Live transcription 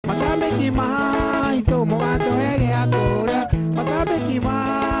Mashabiki mai tomo gato ege akoria. Mashabiki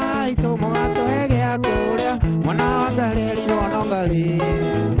mai tomo gato ege akoria. Mwana wangali lilo nongali.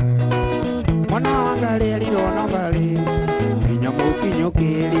 Mwana wangali lilo nongali. Kinyo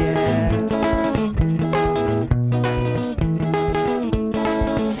kilie.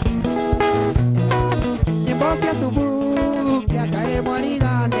 Nyebokia tubu kia kae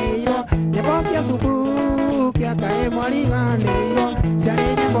mwaligane yo. Nyebokia tubu kia kae mwaligane yo.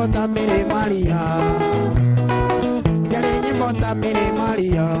 Jare nyebota mere Maria. Jare nyebota mere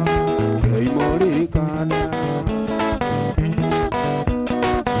Maria. Yoi morikana.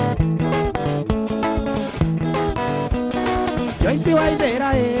 Joyce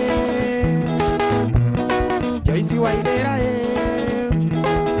Waidera Joyce Waidera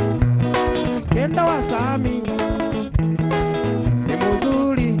Kenda Wasami ni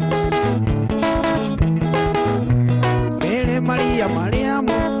muzuri Mele Maria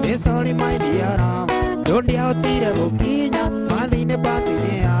Mariamu Nesori my dear Dondi autire gokinya Madine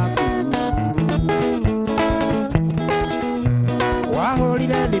batine aku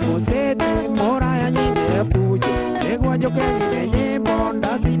Wahorire limuseti Mora ya nyinde pujo Egwa jokeni nenye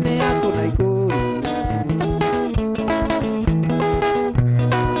bonda Sine yako na ikuru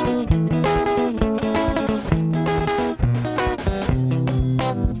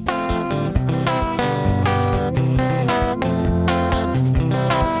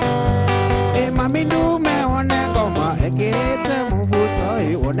Mami nume one goma Ekirete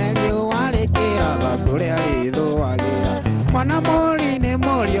mubuto One nyo wale kia Bakure aido agia Mwana mori ne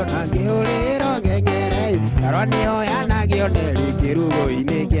mori Onage ulero gengere Yaronio yanage oneri Kirugo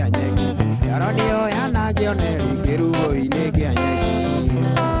ineke anyeki Yaronio yanage oneri Kirugo ineke anyeki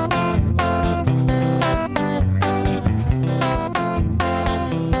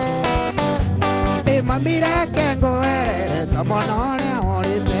Mamire kengo ere Tamonone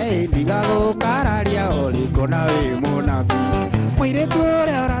ori sei Digago kararia ori Kona munabi Mwire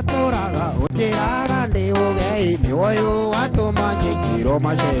tuore ora toraga Uchiraga ndi ugei Niwoyu watu majikiro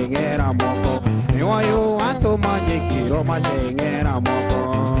mashengera moko Niwoyu watu majikiro mashengera moko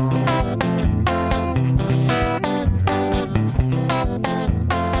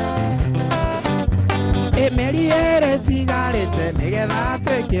Meriere sigarete Nigetha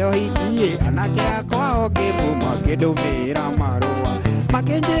twekio hikie Anake akwa okimu Makidumira marua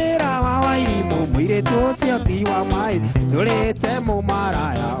Makinjira wawairimu Mwire tucio tiwa mai Turite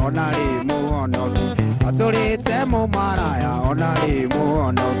mumaraya Onari muonoki Turite mumaraya Onari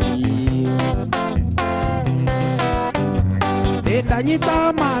muonoki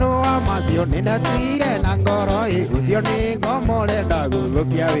Ndanyita marua macio Nindatire na ngoroi Ucio ni ngomore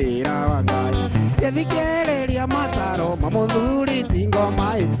Ndagugukia wira wa Ngai Yethikereria mataro Mamuthuri tingo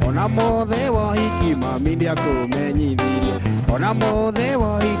mai Ona mothe wo hikima Mindia kumenyithirie Ona mothe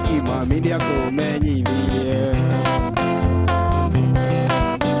wo hikima Mindia kumenyithirie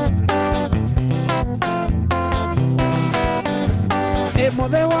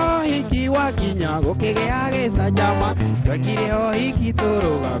Mothe wo hiki wakinya Gukigea gicajama Twekire o hiki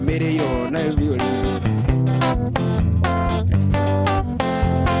turugamiriirwo na ithuĩ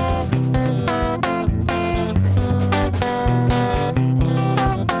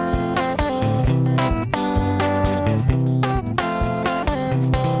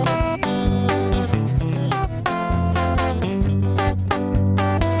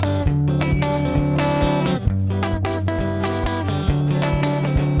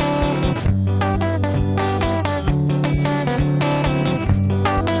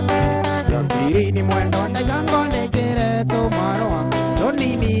Ni mwendo ndegango nekere tumarwa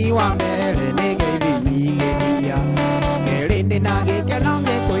Tonini wa mbere negethi nyingeria Kerindi na gikeno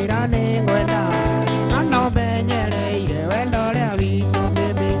ngikwira ningwenda Ano benyereire wendo ria witu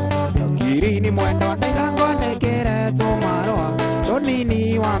bibi Yokiri ni mwendo ndegango nekere tumarwa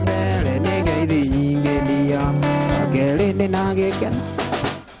Tonini wa mbere negethi nyingeria Kerindi na gikeno.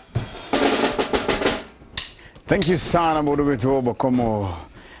 Thank you sana mundu wetu Bokomo.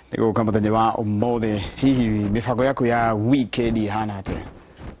 Niko kama tanyewa umode hihi mifago yako ya weekend hana ate.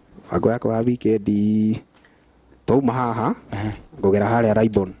 Mifago yako ya weekend tuma haha ngogera haria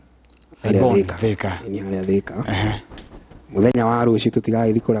Raibon. Thika. Ni haria Thika. Muthenya wa rucio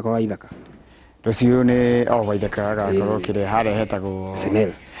tutigathi kuria kwa ithaka. Rucio ni waithaka gakorwo kire haria hetagwo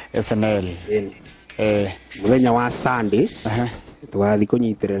SNL. Muthenya wa Sunday tugathi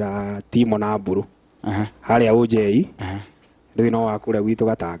kunyitirira Timo na Mburu. Haria OJ. Riu no wakura gwitu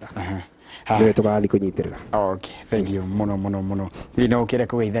Gatanga. Riu tugathi kunyitirira. Okay, thank you muno. Riu no ukire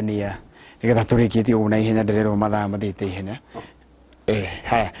kugeithania nigetha turikitie una ihenya nderero mathaa mathite ihenya.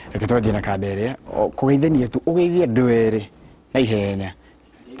 Haya, reke twanjie na kanda iria kugeithania tu ugeithie andu eri na ihenya.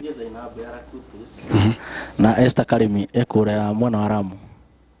 na Esther Karimi ekure mwana wa Ramu.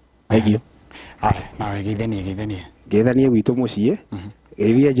 Thank you. Na githenie gwitũ mũciĩ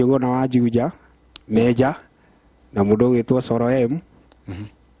gĩthie Njũgũ na Wanjuja Meja na mũndũ ũgĩtwo Soro M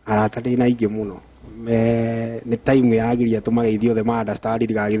aratarĩ na ingĩ mũno nĩ time yagiria tũmageithio the mother star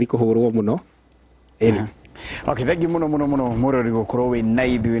ndigagĩthi kũhũrwo mũno. Okay, thank you muno mũrori gũkorwo wĩ na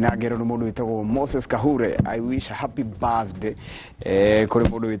ithuĩ na ngero nĩ mũndũ wĩtagwo Moses Kahure. I wish a happy birthday kũrĩ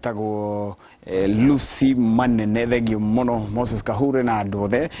mũndũ wĩtagwo Lucy Manene. Thank you muno Moses Kahure na andũ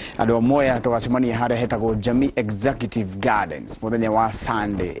othe andũ amoya tũgacemania harĩa hetagwo Jamii Executive Gardens mũthenya wa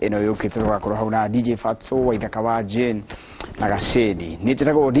Sunday ĩno yũkĩte tũgakorwo hau na DJ Fatso Waithaka wa Jane na Gaceni. Niĩ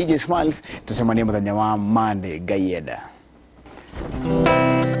njĩtagwo DJ Smiles, tũcemanie mũthenya wa Monday Gayeda.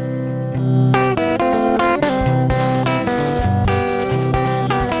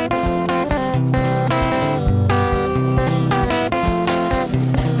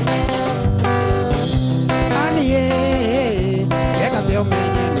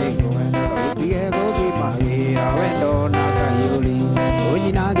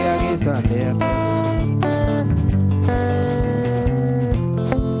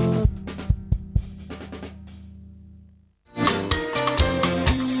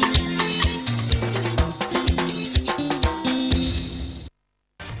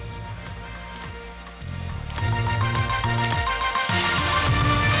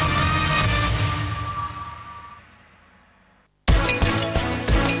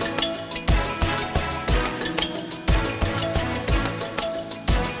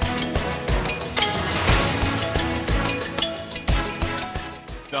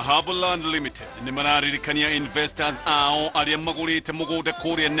 Harbourland Limited ni mararirikania investors ao aria magurite mugunda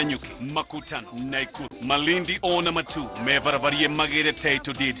kuria Nanyuki, Makutano, Naikuru, Malindi ona Matu mevaravarie magire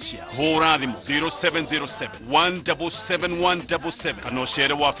title deeds cia hurathimo 0707 177 kana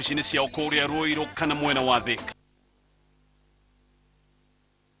shere wabici-inĩ ciao kuria Ruiru kana mwena wa Thika.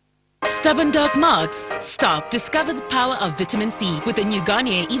 Stubborn dark marks? Stop. Discover the power of vitamin C with the new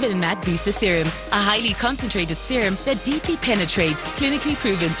Garnier Even and Matte Booster Serum, a highly concentrated serum that deeply penetrates, clinically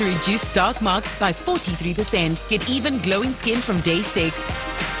proven to reduce dark marks by 43%. Get even glowing skin from day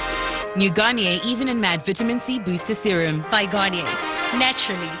 6. New Garnier Even and Matte Vitamin C Booster Serum by Garnier.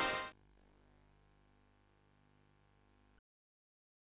 Naturally.